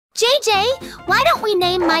JJ, why don't we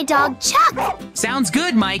name my dog Chuck? Sounds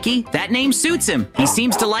good, Mikey. That name suits him. He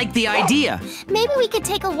seems to like the idea. Maybe we could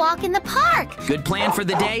take a walk in the park. Good plan for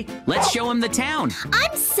the day. Let's show him the town.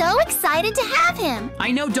 I'm so excited to have him.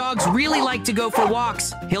 I know dogs really like to go for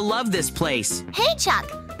walks. He'll love this place. Hey,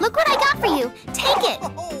 Chuck, look what I got for you. Take it.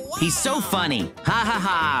 He's so funny. Ha ha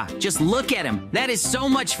ha. Just look at him. That is so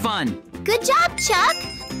much fun. Good job, Chuck.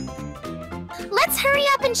 Let's hurry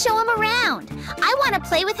up and show him around. I want to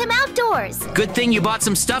play with him outdoors. Good thing you bought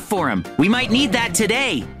some stuff for him. We might need that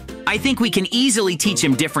today. I think we can easily teach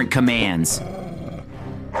him different commands.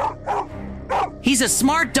 He's a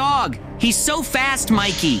smart dog. He's so fast,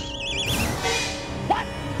 Mikey.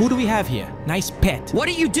 Who do we have here? Nice pet. What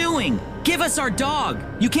are you doing? Give us our dog.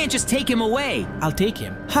 You can't just take him away. I'll take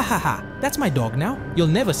him. Ha ha ha. That's my dog now. You'll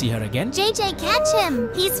never see her again. JJ, catch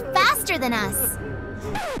him. He's faster than us.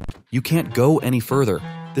 You can't go any further.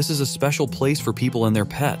 This is a special place for people and their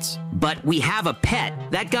pets. But we have a pet.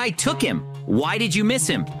 That guy took him. Why did you miss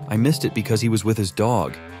him? I missed it because he was with his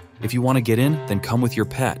dog. If you want to get in, then come with your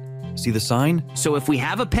pet. See the sign? So if we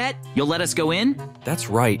have a pet, you'll let us go in? That's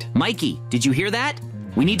right. Mikey, did you hear that?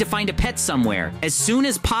 We need to find a pet somewhere, as soon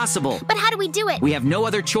as possible. But how do we do it? We have no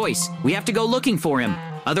other choice. We have to go looking for him.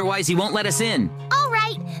 Otherwise, he won't let us in. All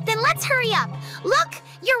right, then let's hurry up. Look,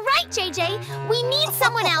 you're right, JJ. We need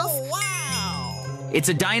someone else. Wow! It's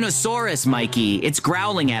a dinosaurus, Mikey. It's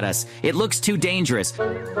growling at us. It looks too dangerous.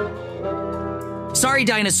 Sorry,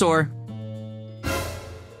 dinosaur.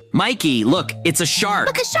 Mikey, look, it's a shark.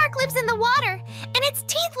 But the shark lives in the water, and its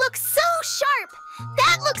teeth look so sharp.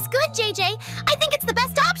 That looks good, JJ. I think it's the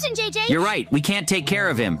best option, JJ. You're right. We can't take care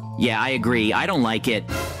of him. Yeah, I agree. I don't like it.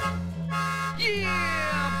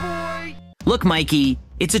 Yeah, boy! Look, Mikey,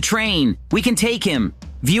 it's a train. We can take him.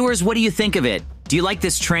 Viewers, what do you think of it? Do you like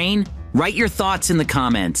this train? Write your thoughts in the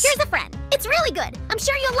comments. Here's a friend. It's really good. I'm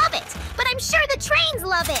sure you'll love it. But I'm sure the trains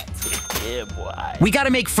love it. Yeah, boy. We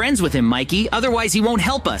gotta make friends with him, Mikey. Otherwise, he won't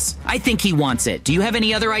help us. I think he wants it. Do you have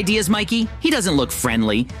any other ideas, Mikey? He doesn't look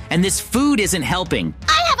friendly. And this food isn't helping.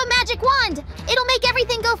 I have a magic wand. It'll make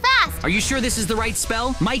everything go fast. Are you sure this is the right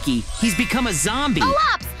spell? Mikey, he's become a zombie.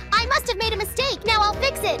 Oh, Ops! I must have made a mistake. Now I'll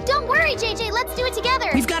fix it. Don't worry, JJ. Let's do it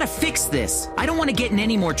together. We've got to fix this. I don't want to get in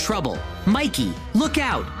any more trouble. Mikey, look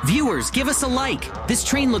out. Viewers, give us a like. This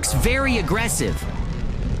train looks very aggressive.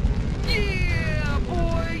 Yeah,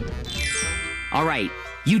 boy! All right,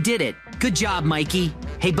 you did it. Good job, Mikey.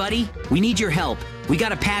 Hey, buddy, we need your help. We got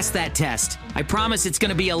to pass that test. I promise it's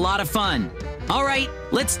going to be a lot of fun. All right,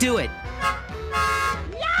 let's do it.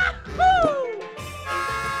 Yahoo!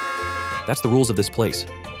 That's the rules of this place.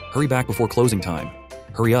 Hurry back before closing time.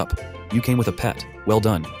 Hurry up. You came with a pet. Well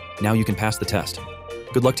done. Now you can pass the test.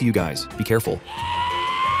 Good luck to you guys. Be careful.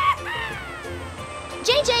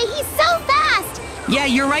 JJ, he's so fast! Yeah,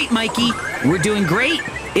 you're right, Mikey. We're doing great.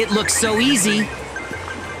 It looks so easy.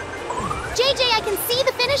 JJ, I can see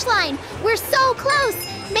the finish line. We're so close.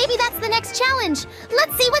 Maybe that's the next challenge.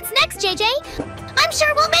 Let's see what's next, JJ. I'm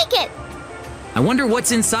sure we'll make it. I wonder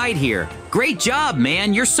what's inside here. Great job,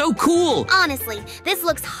 man. You're so cool. Honestly, this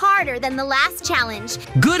looks harder than the last challenge.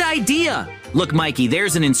 Good idea. Look, Mikey,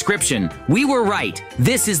 there's an inscription. We were right.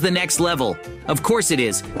 This is the next level. Of course it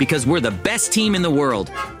is, because we're the best team in the world.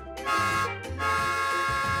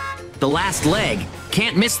 The last leg.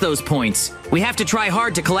 Can't miss those points. We have to try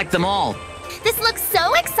hard to collect them all. This looks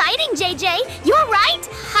so exciting, JJ. You're right.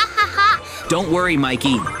 Ha ha ha. Don't worry,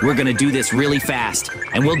 Mikey. We're gonna do this really fast.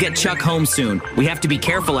 And we'll get Chuck home soon. We have to be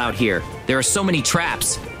careful out here. There are so many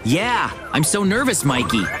traps. Yeah, I'm so nervous,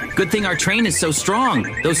 Mikey. Good thing our train is so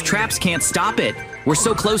strong. Those traps can't stop it. We're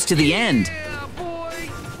so close to the end. Yeah, boy!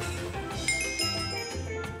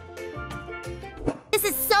 This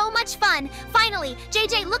is so much fun. Finally,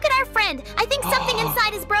 JJ, look at our friend. I think something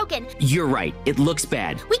inside is broken. You're right. It looks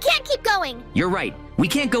bad. We can't keep going. You're right. We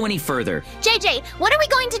can't go any further. JJ, what are we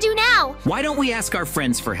going to do now? Why don't we ask our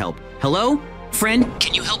friends for help? Hello? Friend,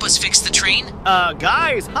 can you help us fix the train?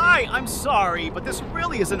 Guys, hi, I'm sorry, but this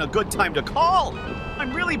really isn't a good time to call.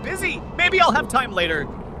 I'm really busy. Maybe I'll have time later.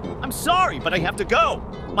 I'm sorry, but I have to go.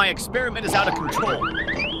 My experiment is out of control.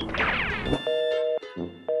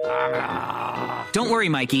 Don't worry,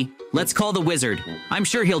 Mikey. Let's call the wizard. I'm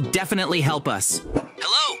sure he'll definitely help us.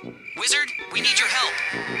 Hello? Wizard, we need your help.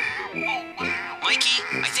 Mikey,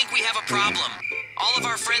 I think we have a problem. All of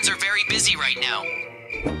our friends are very busy right now.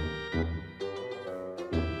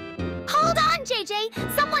 Hold on, JJ.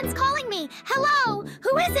 Someone's calling me. Hello?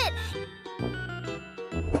 Who is it?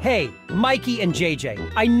 Hey, Mikey and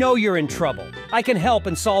JJ, I know you're in trouble. I can help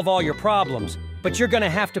and solve all your problems, but you're gonna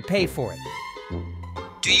have to pay for it.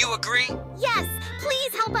 Do you agree? Yes,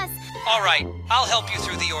 please help us. All right, I'll help you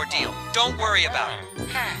through the ordeal. Don't worry about it.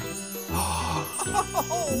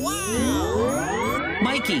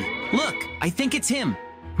 Mikey, look, I think it's him.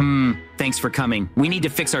 Thanks for coming. We need to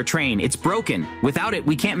fix our train. It's broken. Without it,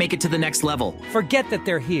 we can't make it to the next level. Forget that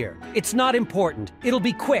they're here. It's not important. It'll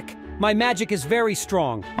be quick. My magic is very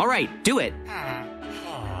strong. All right, do it.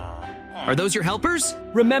 Are those your helpers?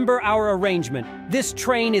 Remember our arrangement. This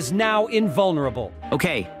train is now invulnerable.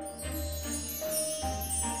 Okay.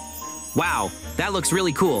 Wow, that looks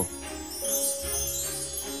really cool.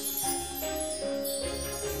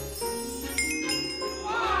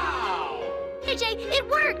 JJ, it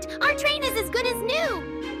worked! Our train is as good as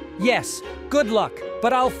new! Yes, good luck,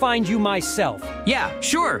 but I'll find you myself. Yeah,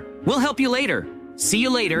 sure. We'll help you later. See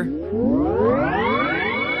you later.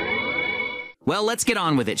 Well, let's get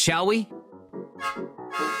on with it, shall we?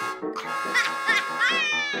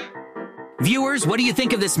 Viewers, what do you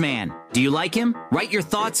think of this man? Do you like him? Write your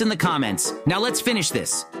thoughts in the comments. Now let's finish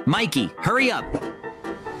this. Mikey, hurry up.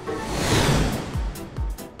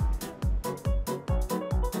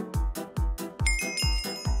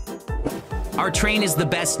 Our train is the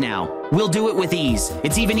best now. We'll do it with ease.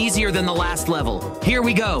 It's even easier than the last level. Here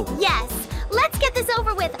we go. Yes, let's get this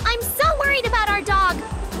over with. I'm so worried about our dog.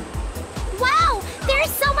 Wow, there's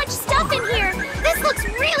so much stuff in here. This looks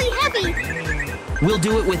really heavy. We'll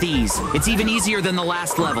do it with ease. It's even easier than the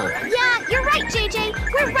last level. Yeah, you're right,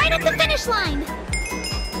 JJ. We're right at the finish line.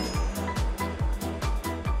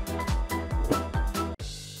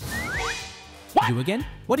 You again?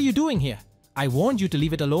 What are you doing here? I warned you to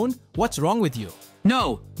leave it alone. What's wrong with you?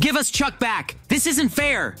 No, give us Chuck back. This isn't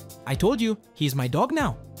fair. I told you, he's my dog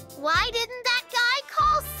now. Why didn't that guy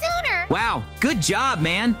call sooner? Wow, good job,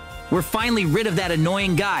 man. We're finally rid of that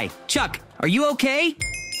annoying guy. Chuck, are you okay?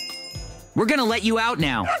 We're gonna let you out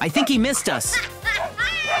now. I think he missed us.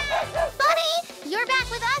 Buddy, you're back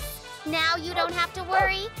with us. Now you don't have to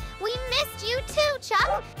worry. We missed you too,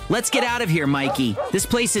 Chuck. Let's get out of here, Mikey. This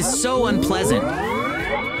place is so unpleasant.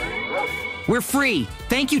 We're free.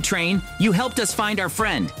 Thank you, train. You helped us find our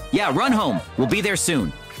friend. Yeah, run home. We'll be there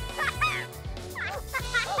soon.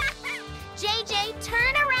 JJ,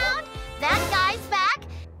 turn around. That guy's back.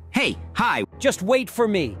 Hey, hi. Just wait for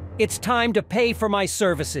me. It's time to pay for my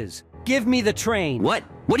services. Give me the train. What?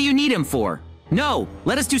 What do you need him for? No,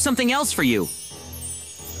 let us do something else for you.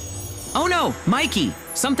 Oh no, Mikey,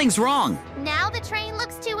 something's wrong. Now the train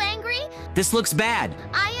looks too angry? This looks bad.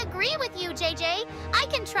 I agree with you, JJ. I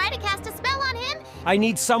can try to cast a spell on him. I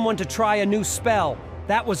need someone to try a new spell.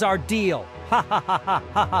 That was our deal. Ha ha ha ha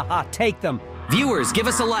ha ha ha. Take them. Viewers, give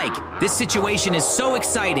us a like. This situation is so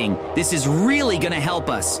exciting. This is really gonna help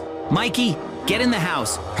us. Mikey, get in the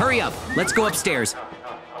house. Hurry up. Let's go upstairs.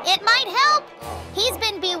 It might help. He's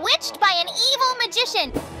been bewitched by an evil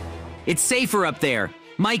magician. It's safer up there.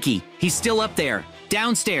 Mikey, he's still up there.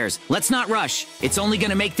 Downstairs. Let's not rush. It's only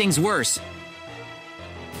gonna make things worse.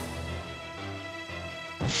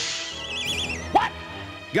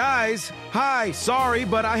 Guys, hi, sorry,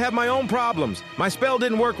 but I have my own problems. My spell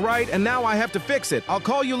didn't work right, and now I have to fix it. I'll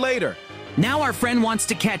call you later. Now our friend wants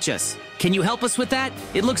to catch us. Can you help us with that?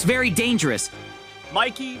 It looks very dangerous.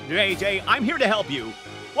 Mikey, JJ, I'm here to help you.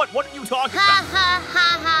 What are you talking Ha about? ha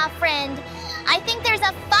ha ha, friend. I think there's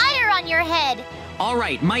a fire on your head. All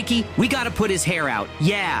right, Mikey, we gotta put his hair out.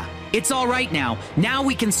 Yeah, it's all right now. Now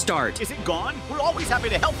we can start. Is it gone? We're always happy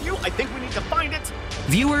to help you. I think we need to find it.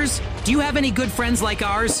 Viewers, do you have any good friends like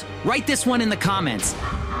ours? Write this one in the comments.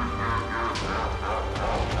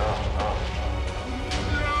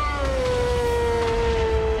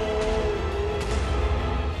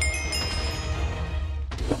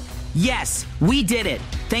 Yes, we did it.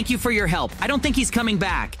 Thank you for your help. I don't think he's coming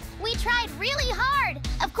back. We tried really hard.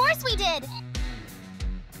 Of course we did.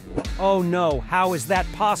 Oh no, how is that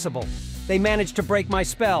possible? They managed to break my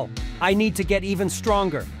spell. I need to get even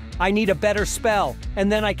stronger. I need a better spell,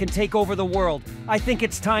 and then I can take over the world. I think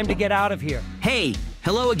it's time to get out of here. Hey,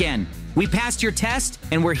 hello again. We passed your test,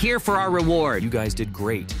 and we're here for our reward. You guys did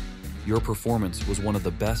great. Your performance was one of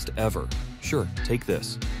the best ever. Sure, take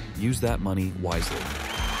this. Use that money wisely.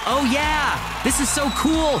 Oh yeah! This is so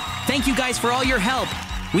cool! Thank you guys for all your help.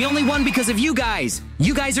 We only won because of you guys.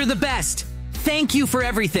 You guys are the best. Thank you for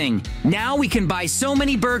everything. Now we can buy so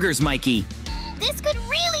many burgers, Mikey. This could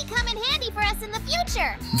really come in handy for us in the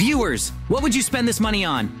future. Viewers, what would you spend this money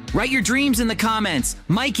on? Write your dreams in the comments.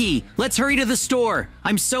 Mikey, let's hurry to the store.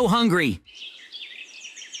 I'm so hungry.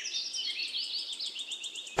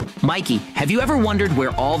 Mikey, have you ever wondered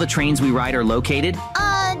where all the trains we ride are located?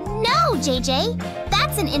 No, JJ.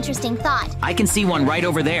 That's an interesting thought. I can see one right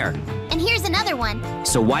over there. And here's another one. one.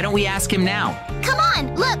 So why don't we ask him now? Come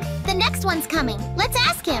on, look, the next one's coming. Let's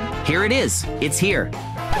ask him. Here it is. It's here.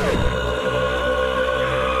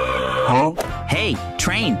 Huh? Hey,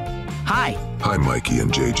 train. Hi. Hi, Mikey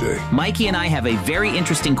and JJ. Mikey and I have a very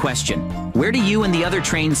interesting question. Where do you and the other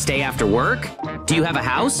trains stay after work? Do you have a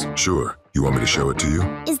house? Sure. You want me to show it to you?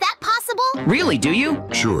 Is that possible? Really, do you?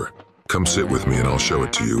 Sure. Come sit with me and I'll show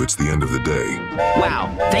it to you. It's the end of the day.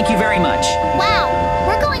 Wow, thank you very much. Wow,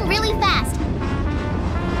 we're going really fast.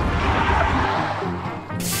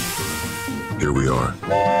 Here we are.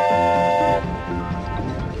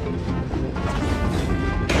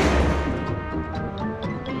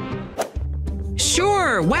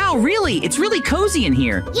 Sure, wow, really, it's really cozy in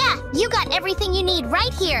here. Yeah, you got everything you need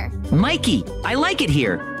right here. Mikey, I like it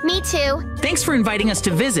here. Me too. Thanks for inviting us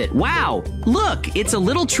to visit. Wow, look, it's a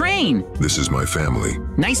little train. This is my family.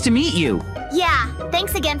 Nice to meet you. Yeah,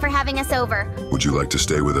 thanks again for having us over. Would you like to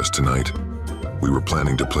stay with us tonight? We were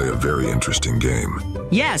planning to play a very interesting game.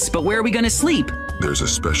 Yes, but where are we gonna sleep? There's a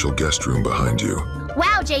special guest room behind you.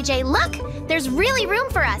 Wow, JJ, look! There's really room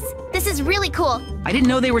for us. This is really cool. I didn't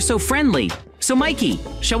know they were so friendly. So Mikey,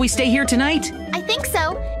 shall we stay here tonight? I think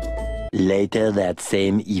so. Later that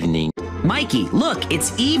same evening. Mikey, look,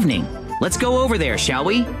 it's evening. Let's go over there, shall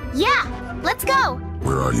we? Yeah, let's go.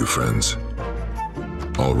 Where are you, friends?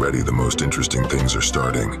 Already the most interesting things are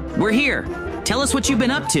starting. We're here. Tell us what you've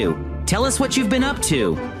been up to. Tell us what you've been up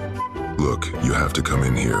to. Look, you have to come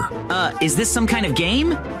in here. Is this some kind of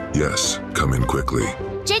game? Yes, come in quickly.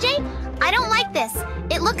 JJ, I don't like this.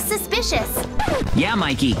 It looks suspicious. Yeah,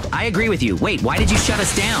 Mikey, I agree with you. Wait, why did you shut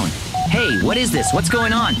us down? Hey, what is this? What's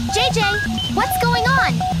going on? JJ, what's going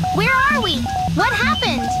on? Where are we? What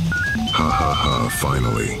happened? Ha ha ha,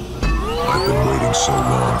 finally. I've been waiting so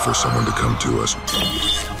long for someone to come to us.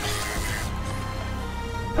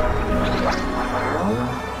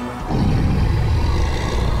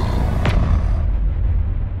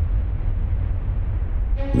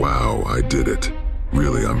 Wow, I did it.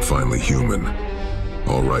 Really, I'm finally human.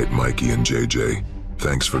 All right, Mikey and JJ,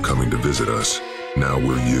 thanks for coming to visit us. Now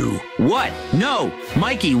we're you. What? No!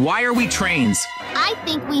 Mikey, why are we trains? I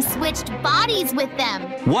think we switched bodies with them.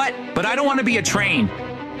 What? But I don't want to be a train.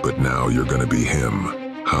 But now you're gonna be him.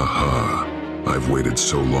 Ha ha. I've waited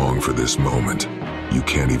so long for this moment. You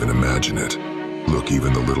can't even imagine it. Look,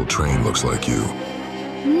 even the little train looks like you.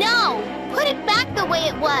 No! Put it back the way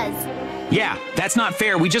it was. Yeah, that's not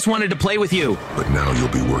fair. We just wanted to play with you. But now you'll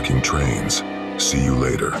be working trains. See you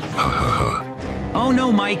later. Ha ha ha. Oh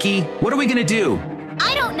no, Mikey. What are we gonna do?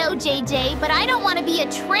 I don't know, JJ, but I don't want to be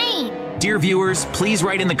a train. Dear viewers, please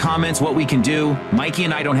write in the comments what we can do. Mikey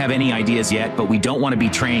and I don't have any ideas yet, but we don't want to be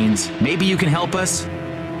trains. Maybe you can help us?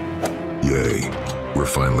 Yay. We're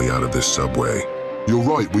finally out of this subway. You're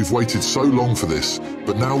right, we've waited so long for this,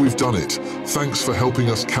 but now we've done it. Thanks for helping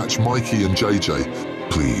us catch Mikey and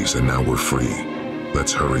JJ. Please, and now we're free.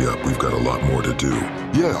 Let's hurry up, we've got a lot more to do.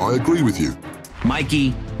 Yeah, I agree with you.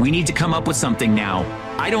 Mikey, we need to come up with something now.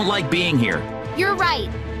 I don't like being here. You're right.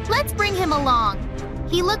 Let's bring him along.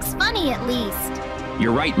 He looks funny at least.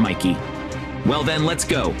 You're right, Mikey. Well then, let's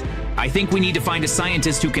go. I think we need to find a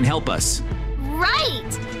scientist who can help us.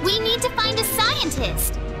 Right! We need to find a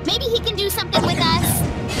scientist. Maybe he can do something with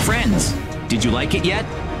us. Friends, did you like it yet?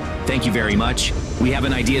 Thank you very much. We have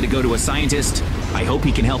an idea to go to a scientist. I hope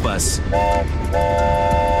he can help us.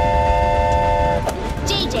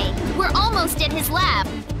 JJ, we're almost at his lab.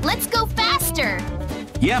 Let's go faster.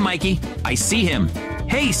 Yeah, Mikey, I see him.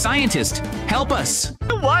 Hey, scientist, help us.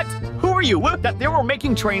 What? Who are you? They were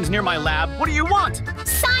making trains near my lab. What do you want?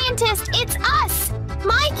 Scientist, it's us!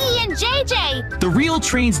 Mikey and JJ! The real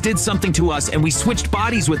trains did something to us and we switched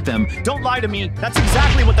bodies with them. Don't lie to me. That's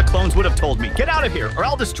exactly what the clones would have told me. Get out of here or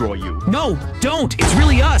I'll destroy you. No, don't. It's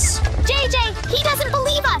really us. JJ, he doesn't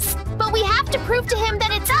believe us. But we have to prove to him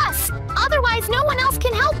that it's us. Otherwise, no one else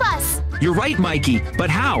can help us. You're right, Mikey. But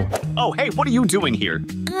how? Oh, hey, what are you doing here?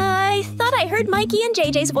 I thought I heard Mikey and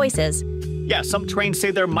JJ's voices. Yeah, some trains say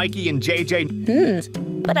they're Mikey and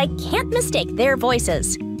JJ. But I can't mistake their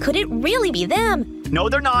voices. Could it really be them? No,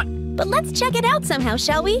 they're not. But let's check it out somehow,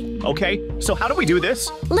 shall we? Okay, so how do we do this?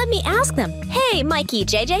 Let me ask them. Hey, Mikey,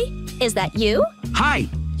 JJ, is that you? Hi.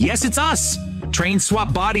 Yes, it's us. Trains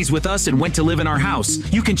swapped bodies with us and went to live in our house.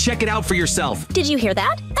 You can check it out for yourself. Did you hear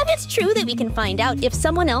that? And it's true that we can find out if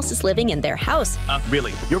someone else is living in their house.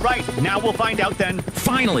 Really? You're right. Now we'll find out then.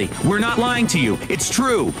 Finally, we're not lying to you. It's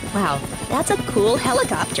true. Wow, that's a cool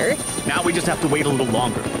helicopter. Now we just have to wait a little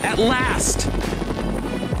longer. At last!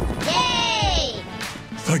 Yay!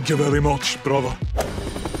 Thank you very much, brother.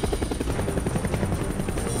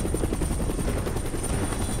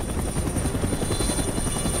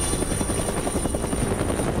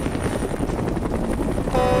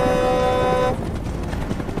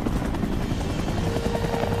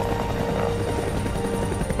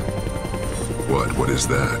 What is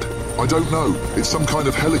that? I don't know. It's some kind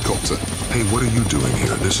of helicopter. Hey, what are you doing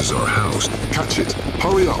here? This is our house. Catch it.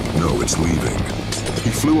 Hurry up. No, it's leaving.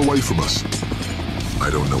 He flew away from us. I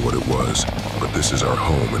don't know what it was, but this is our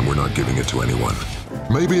home and we're not giving it to anyone.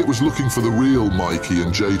 Maybe it was looking for the real Mikey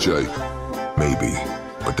and JJ. Maybe,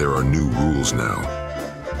 but there are new rules now.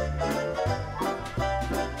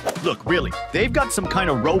 Look, really, they've got some kind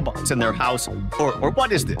of robots in their house, or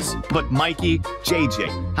what is this? But Mikey,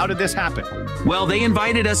 JJ, how did this happen? Well, they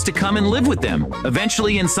invited us to come and live with them.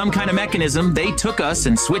 Eventually, in some kind of mechanism, they took us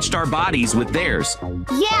and switched our bodies with theirs.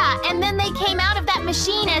 Yeah, and then they came out of that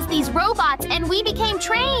machine as these robots, and we became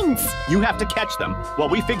trains. You have to catch them while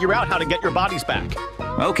we figure out how to get your bodies back.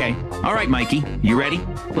 Okay. All right, Mikey. You ready?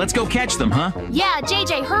 Let's go catch them, huh? Yeah,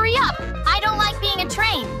 JJ, hurry up. I don't like being a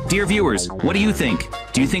train. Dear viewers, what do you think?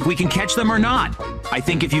 Do you think we can catch them or not? I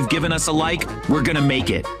think if you've given us a like, we're gonna make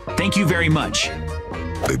it. Thank you very much.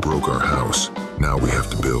 They broke our house. Now we have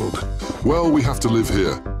to build. Well, we have to live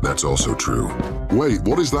here. That's also true. Wait,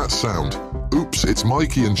 what is that sound? Oops, it's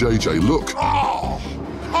Mikey and JJ. Look. Oh,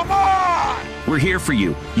 come on! We're here for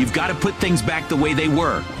you. You've got to put things back the way they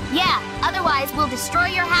were. Yeah, otherwise we'll destroy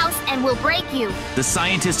your house and we'll break you. The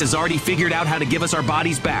scientist has already figured out how to give us our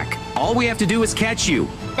bodies back. All we have to do is catch you.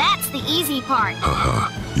 That's the easy part. Haha,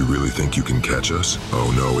 you really think you can catch us?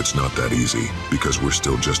 Oh no, it's not that easy, because we're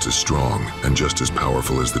still just as strong and just as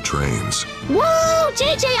powerful as the trains. Whoa,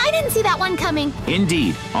 JJ, I didn't see that one coming.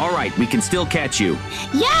 Indeed. All right, we can still catch you.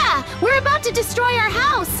 Yeah, we're about to destroy our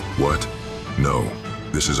house. What? No,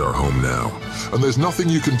 this is our home now. And there's nothing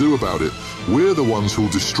you can do about it. We're the ones who'll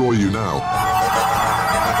destroy you now.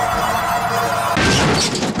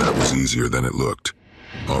 That was easier than it looked.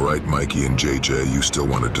 All right, Mikey and JJ, you still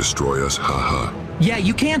want to destroy us? Haha. Yeah,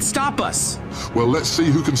 you can't stop us. Well, let's see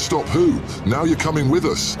who can stop who. Now you're coming with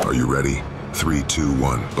us. Are you ready? 3, 2,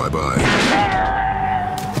 1, bye-bye.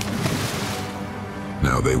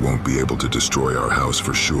 Now they won't be able to destroy our house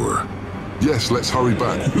for sure. Yes, let's hurry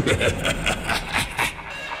back.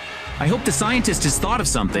 I hope the scientist has thought of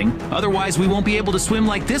something. Otherwise, we won't be able to swim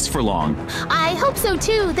like this for long. I hope so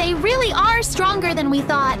too. They really are stronger than we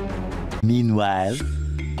thought. Meanwhile...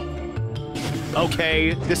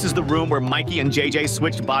 Okay, this is the room where Mikey and JJ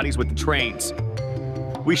switched bodies with the trains.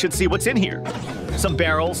 We should see what's in here. Some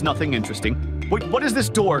barrels, nothing interesting. Wait, what is this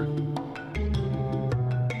door?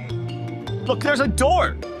 Look, there's a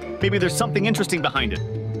door! Maybe there's something interesting behind it.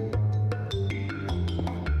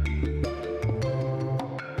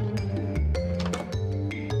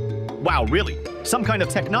 Wow, really? Some kind of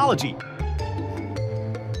technology.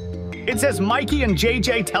 It says Mikey and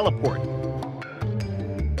JJ teleport.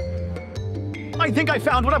 I think I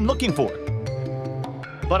found what I'm looking for.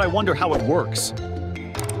 But I wonder how it works.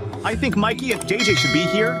 I think Mikey and JJ should be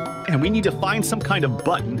here, and we need to find some kind of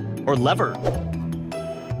button or lever.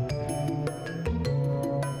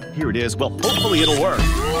 Here it is. Well, hopefully it'll work.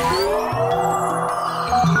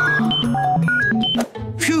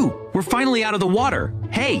 Phew, we're finally out of the water.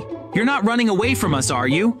 Hey, you're not running away from us, are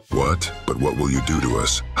you? What? But what will you do to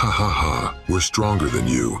us? Ha ha ha. We're stronger than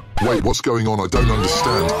you. Wait, what's going on? I don't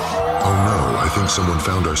understand. Oh no, I think someone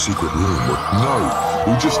found our secret room. No,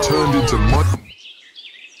 we just turned into mud.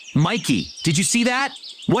 Mikey, did you see that?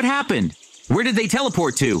 What happened? Where did they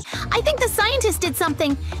teleport to? I think the scientist did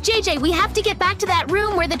something. JJ, we have to get back to that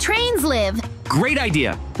room where the trains live. Great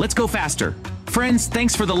idea. Let's go faster. Friends,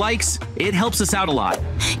 thanks for the likes. It helps us out a lot.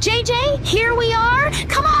 JJ, here we are.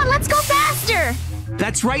 Come on, let's go faster.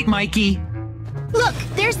 That's right, Mikey. Look,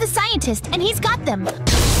 there's the scientist, and he's got them.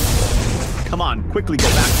 Come on, quickly go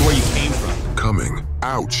back to where you came from. Coming.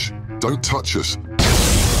 Ouch. Don't touch us.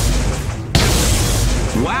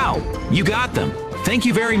 Wow, you got them. Thank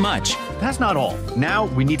you very much. That's not all. Now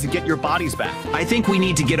we need to get your bodies back. I think we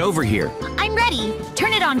need to get over here. I'm ready.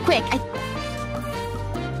 Turn it on quick.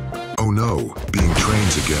 Oh no, being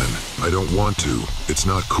trains again. I don't want to. It's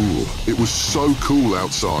not cool. It was so cool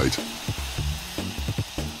outside.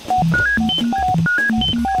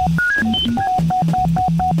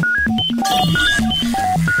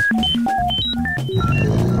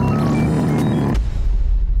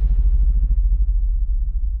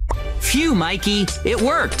 Phew, Mikey, it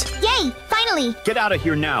worked. Yay, finally. Get out of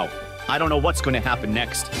here now. I don't know what's going to happen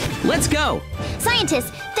next. Let's go.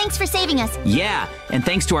 Scientist, thanks for saving us. Yeah, and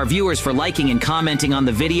thanks to our viewers for liking and commenting on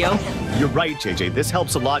the video. You're right, JJ. This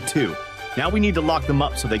helps a lot too. Now we need to lock them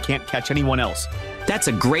up so they can't catch anyone else. That's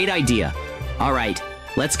a great idea. All right,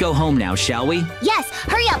 let's go home now, shall we? Yes,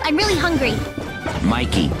 hurry up. I'm really hungry.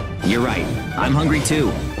 Mikey, you're right. I'm hungry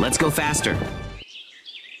too. Let's go faster.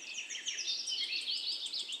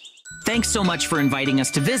 Thanks so much for inviting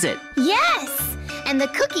us to visit. Yes! And the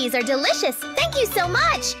cookies are delicious. Thank you so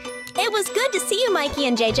much. It was good to see you, Mikey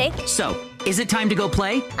and JJ. So, is it time to go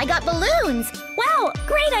play? I got balloons. Wow,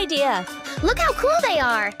 great idea. Look how cool they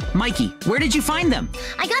are. Mikey, where did you find them?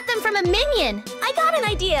 I got them from a minion. I got an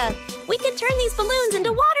idea. We could turn these balloons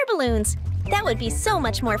into water balloons. That would be so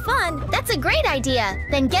much more fun. That's a great idea.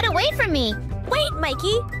 Then get away from me. Wait,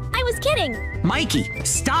 Mikey. I was kidding. Mikey,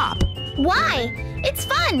 stop. Why? It's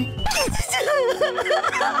fun.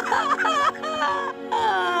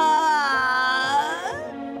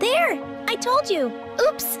 There, I told you.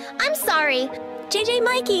 Oops, I'm sorry. JJ,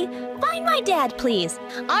 Mikey, find my dad, please.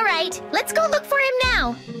 All right, let's go look for him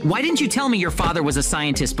now. Why didn't you tell me your father was a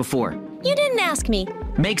scientist before? You didn't ask me.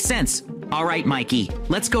 Makes sense. All right, Mikey,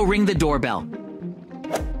 let's go ring the doorbell.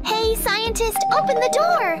 Hey, scientist, open the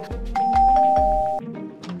door.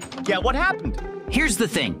 Yeah, what happened? Here's the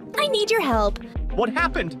thing. I need your help. What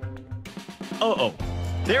happened? Oh,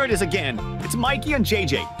 there it is again. It's Mikey and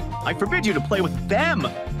JJ. I forbid you to play with them.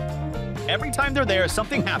 Every time they're there,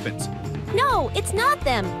 something happens. No, it's not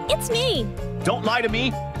them. It's me. Don't lie to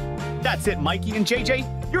me. That's it, Mikey and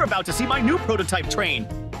JJ. You're about to see my new prototype train.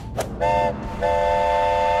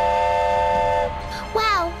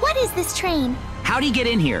 Wow, what is this train? How'd he get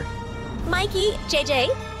in here? Mikey, JJ,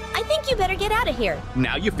 I think you better get out of here.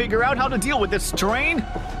 Now you figure out how to deal with this train?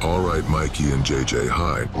 All right, Mikey and JJ,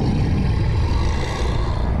 hide.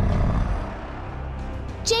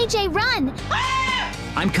 JJ, run!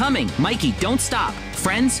 I'm coming. Mikey, don't stop.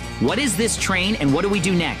 Friends, what is this train and what do we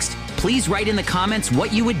do next? Please write in the comments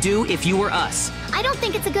what you would do if you were us. I don't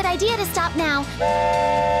think it's a good idea to stop now.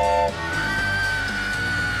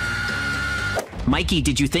 Mikey,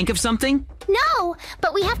 did you think of something? No,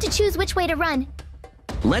 but we have to choose which way to run.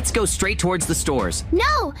 Let's go straight towards the stores.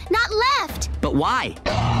 No, not left. But why?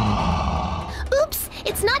 Oops,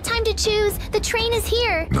 it's not time to choose. The train is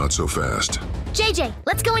here. Not so fast. JJ,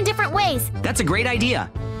 let's go in different ways. That's a great idea.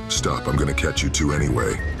 Stop, I'm gonna catch you two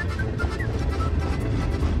anyway.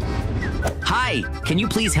 Hi, can you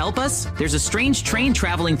please help us? There's a strange train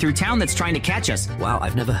traveling through town that's trying to catch us. Wow,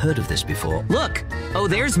 I've never heard of this before. Look! Oh,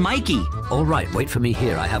 there's Mikey. All right, wait for me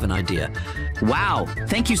here. I have an idea. Wow,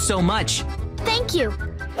 thank you so much. Thank you.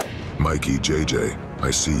 Mikey, JJ, I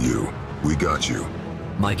see you. We got you.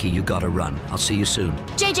 Mikey, you gotta run. I'll see you soon.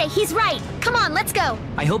 JJ, he's right. Come on, let's go.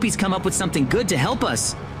 I hope he's come up with something good to help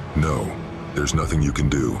us. No, there's nothing you can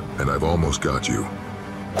do, and I've almost got you.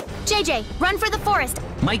 JJ, run for the forest.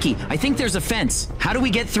 Mikey, I think there's a fence. How do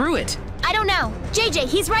we get through it? I don't know. JJ,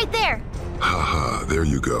 he's right there. Haha, there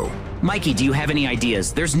you go. Mikey, do you have any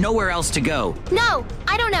ideas? There's nowhere else to go. No,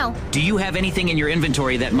 I don't know. Do you have anything in your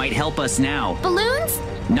inventory that might help us now? Balloons?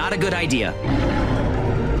 Not a good idea.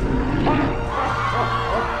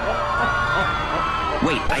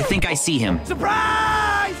 Wait, I think I see him.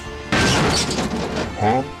 Surprise!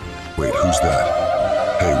 Huh? Wait, who's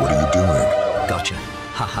that? Hey, what are you doing? Gotcha.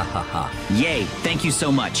 Ha ha ha ha. Yay, thank you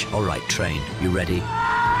so much. All right, train. You ready?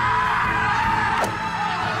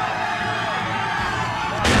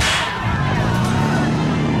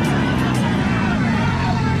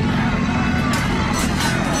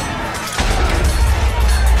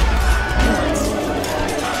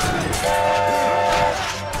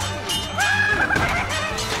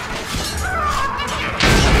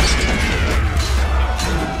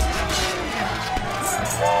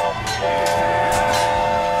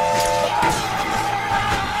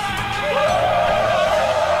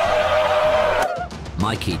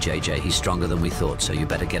 Mikey, JJ, he's stronger than we thought, so you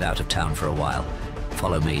better get out of town for a while.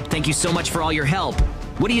 Follow me. Thank you so much for all your help.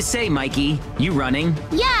 What do you say, Mikey? You running?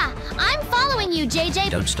 Yeah, I'm following you,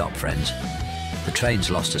 JJ. Don't stop, friends. The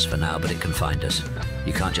train's lost us for now, but it can find us.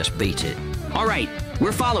 You can't just beat it. All right,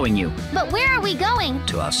 we're following you. But where are we going?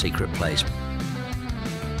 To our secret place.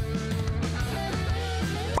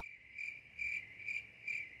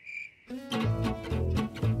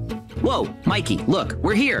 Whoa, Mikey, look,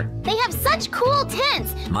 we're here. They have such cool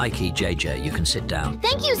tents. Mikey, JJ, you can sit down.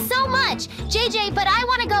 Thank you so much. JJ, but I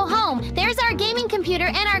want to go home. There's our gaming computer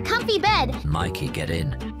and our comfy bed. Mikey, get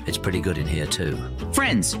in. It's pretty good in here, too.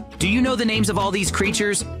 Friends, do you know the names of all these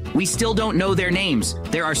creatures? We still don't know their names.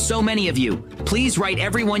 There are so many of you. Please write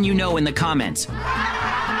everyone you know in the comments.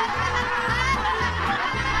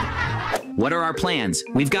 What are our plans?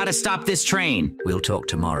 We've got to stop this train. We'll talk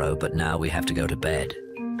tomorrow, but now we have to go to bed.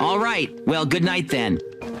 All right. Well, good night then.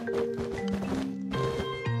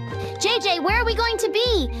 JJ, where are we going to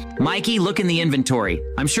be? Mikey, look in the inventory.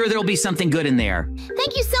 I'm sure there'll be something good in there.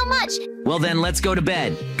 Thank you so much. Well then, let's go to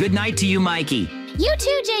bed. Good night to you, Mikey. You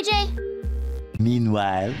too, JJ.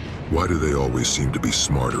 Meanwhile... Why do they always seem to be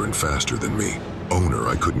smarter and faster than me? Owner,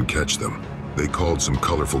 I couldn't catch them. They called some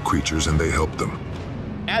colorful creatures and they helped them.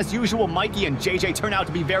 As usual, Mikey and JJ turn out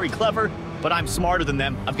to be very clever, but I'm smarter than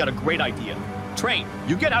them. I've got a great idea. Train,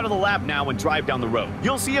 you get out of the lab now and drive down the road.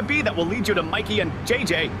 You'll see a bee that will lead you to Mikey and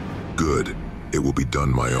JJ. Good. It will be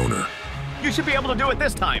done, my owner. You should be able to do it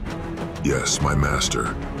this time. Yes, my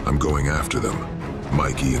master. I'm going after them.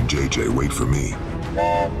 Mikey and JJ wait for me.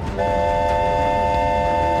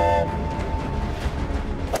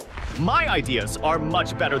 My ideas are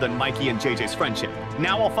much better than Mikey and JJ's friendship.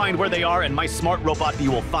 Now I'll find where they are and my smart robot bee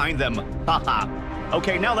will find them. Haha.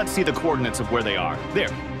 Okay, now let's see the coordinates of where they are. There.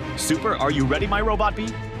 Super, are you ready, my robot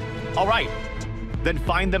bee? All right. Then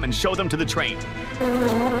find them and show them to the train.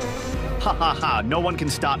 Ha ha ha, no one can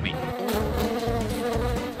stop me.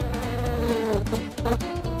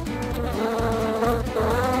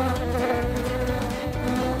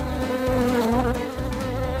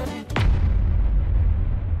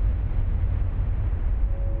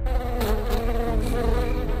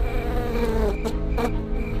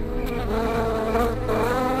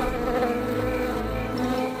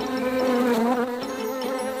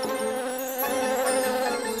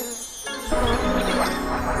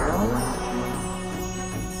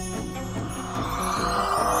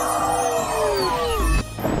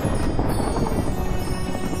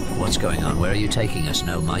 What's going on? Where are you taking us?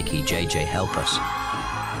 No, Mikey, JJ, help us.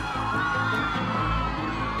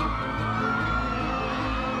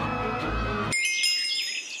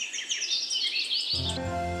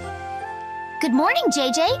 Good morning,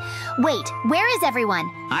 JJ. Wait, where is everyone?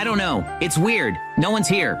 I don't know. It's weird. No one's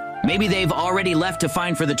here. Maybe they've already left to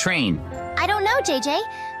find for the train. I don't know, JJ,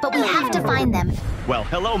 but we have to find them. Well,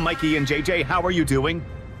 hello, Mikey and JJ. How are you doing?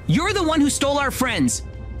 You're the one who stole our friends.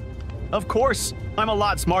 Of course. I'm a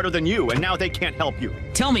lot smarter than you, and now they can't help you.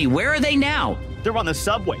 Tell me, where are they now? They're on the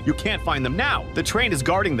subway. You can't find them now. The train is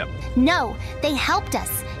guarding them. No, they helped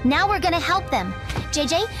us. Now we're gonna help them.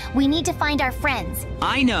 JJ, we need to find our friends.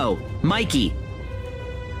 I know. Mikey.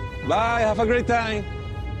 Bye, have a great time.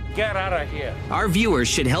 Get out of here. Our viewers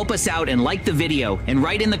should help us out and like the video and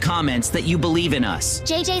write in the comments that you believe in us.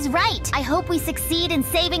 JJ's right. I hope we succeed in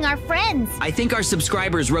saving our friends. I think our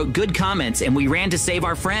subscribers wrote good comments and we ran to save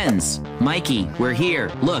our friends. Mikey, we're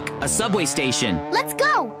here. Look, a subway station. Let's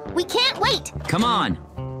go. We can't wait. Come on.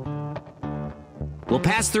 We'll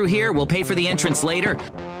pass through here. We'll pay for the entrance later.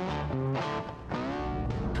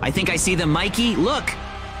 I think I see them, Mikey. Look.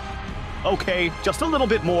 Okay, just a little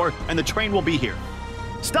bit more and the train will be here.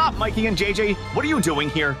 Stop, Mikey and JJ. What are you doing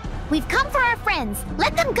here? We've come for our friends.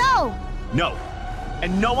 Let them go. No.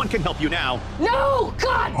 And no one can help you now. No!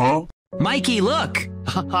 God! Huh? Mikey, look!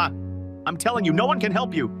 Haha. I'm telling you, no one can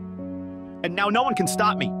help you. And now no one can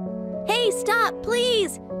stop me. Hey, stop,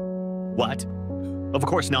 please! What? Of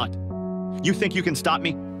course not. You think you can stop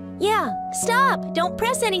me? Yeah, stop! Don't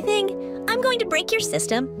press anything. I'm going to break your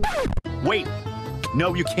system. Wait.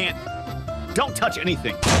 No, you can't. Don't touch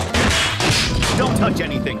anything. Don't touch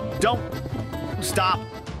anything. Don't. Stop.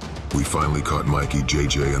 We finally caught Mikey,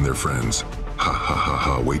 JJ, and their friends. Ha ha ha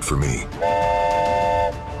ha, wait for me.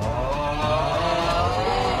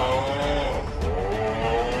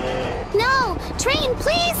 No! Train,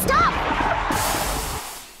 please stop!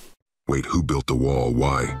 Wait, who built the wall?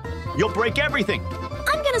 Why? You'll break everything.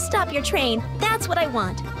 I'm gonna stop your train. That's what I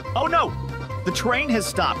want. Oh no! The train has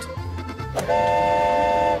stopped.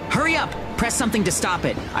 Hurry up! Press something to stop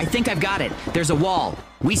it. I think I've got it. There's a wall.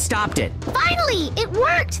 We stopped it. Finally! It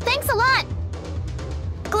worked! Thanks a lot!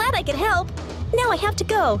 Glad I could help. Now I have to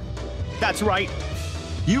go. That's right.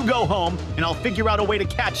 You go home, and I'll figure out a way to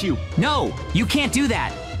catch you. No, you can't do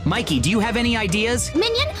that. Mikey, do you have any ideas?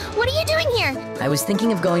 Minion, what are you doing here? I was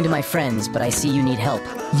thinking of going to my friends, but I see you need help.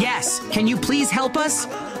 Yes, can you please help us?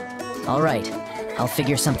 All right, I'll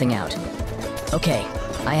figure something out. Okay,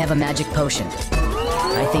 I have a magic potion.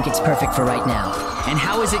 I think it's perfect for right now. And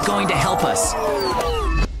how is it going to help us?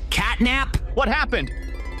 Catnap? What happened?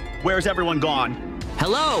 Where's everyone gone?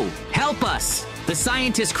 Hello, help us! The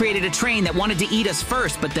scientists created a train that wanted to eat us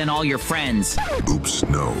first, but then all your friends. Oops,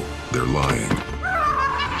 no, they're lying.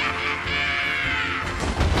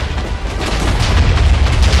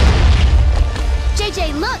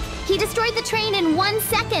 JJ, look! He destroyed the train in 1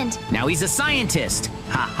 second. Now he's a scientist.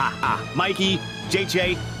 Ha ha ha. Mikey,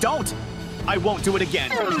 JJ, don't! I won't do it again.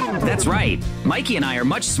 That's right. Mikey and I are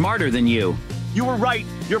much smarter than you. You were right.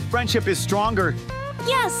 Your friendship is stronger.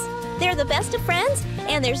 Yes, they're the best of friends,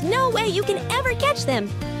 and there's no way you can ever catch them.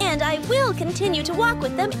 And I will continue to walk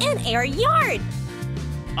with them in our yard.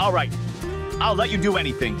 All right. I'll let you do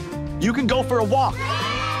anything. You can go for a walk.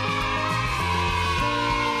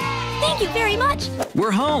 Thank you very much. We're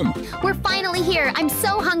home. We're finally here. I'm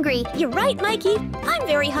so hungry. You're right, Mikey. I'm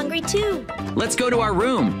very hungry, too. Let's go to our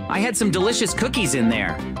room. I had some delicious cookies in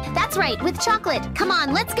there. That's right, with chocolate. Come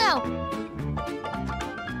on, let's go.